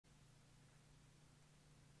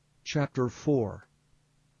Chapter 4.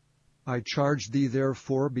 I charge thee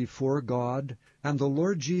therefore before God, and the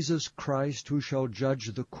Lord Jesus Christ, who shall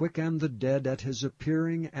judge the quick and the dead at his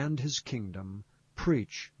appearing and his kingdom,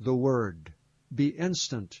 preach the word. Be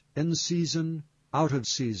instant, in season, out of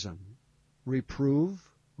season. Reprove,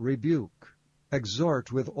 rebuke,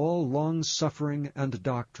 exhort with all long-suffering and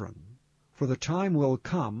doctrine. For the time will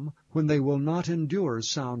come when they will not endure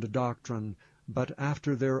sound doctrine, but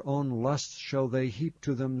after their own lusts shall they heap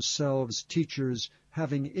to themselves teachers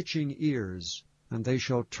having itching ears, and they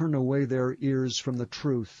shall turn away their ears from the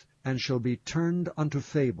truth, and shall be turned unto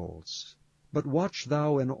fables. But watch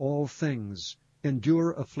thou in all things,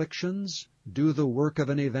 endure afflictions, do the work of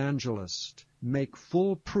an evangelist, make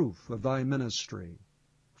full proof of thy ministry.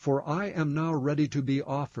 For I am now ready to be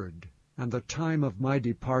offered, and the time of my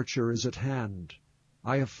departure is at hand.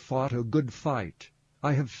 I have fought a good fight.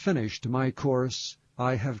 I have finished my course.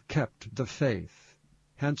 I have kept the faith.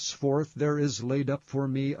 Henceforth there is laid up for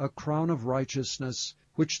me a crown of righteousness,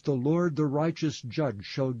 which the Lord the righteous judge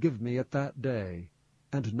shall give me at that day,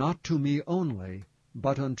 and not to me only,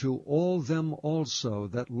 but unto all them also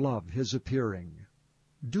that love his appearing.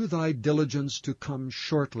 Do thy diligence to come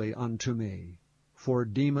shortly unto me. For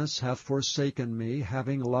Demas hath forsaken me,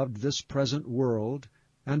 having loved this present world,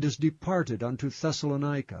 and is departed unto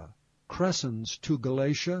Thessalonica. Crescens to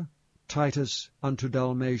Galatia, Titus unto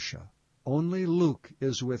Dalmatia. Only Luke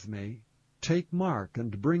is with me. Take Mark,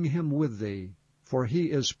 and bring him with thee, for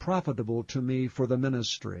he is profitable to me for the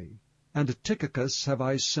ministry. And Tychicus have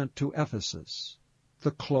I sent to Ephesus.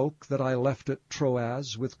 The cloak that I left at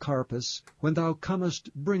Troas with Carpus, when thou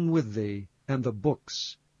comest, bring with thee, and the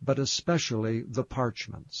books, but especially the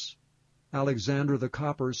parchments. Alexander the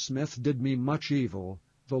coppersmith did me much evil.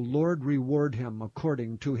 The Lord reward him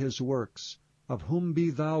according to his works, of whom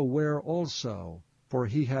be thou ware also, for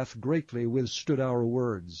he hath greatly withstood our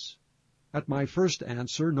words. At my first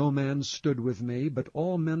answer no man stood with me, but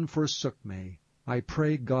all men forsook me. I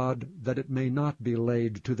pray God that it may not be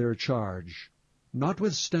laid to their charge.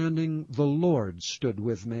 Notwithstanding the Lord stood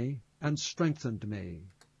with me, and strengthened me,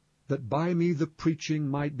 that by me the preaching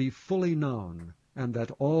might be fully known, and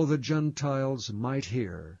that all the Gentiles might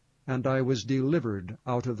hear. And I was delivered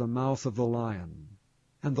out of the mouth of the lion.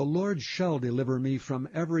 And the Lord shall deliver me from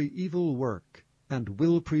every evil work, and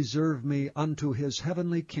will preserve me unto his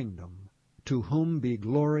heavenly kingdom, to whom be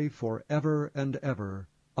glory for ever and ever.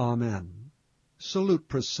 Amen. Salute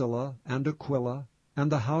Priscilla and Aquila,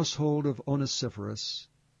 and the household of Onesiphorus.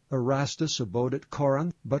 Erastus abode at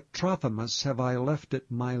Corinth, but Trophimus have I left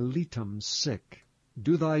at Miletum sick.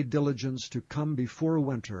 Do thy diligence to come before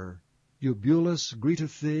winter. Eubulus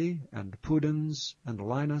greeteth thee, and Pudens, and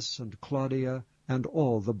Linus, and Claudia, and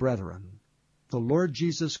all the brethren. The Lord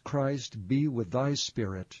Jesus Christ be with thy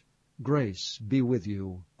spirit. Grace be with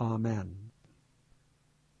you. Amen.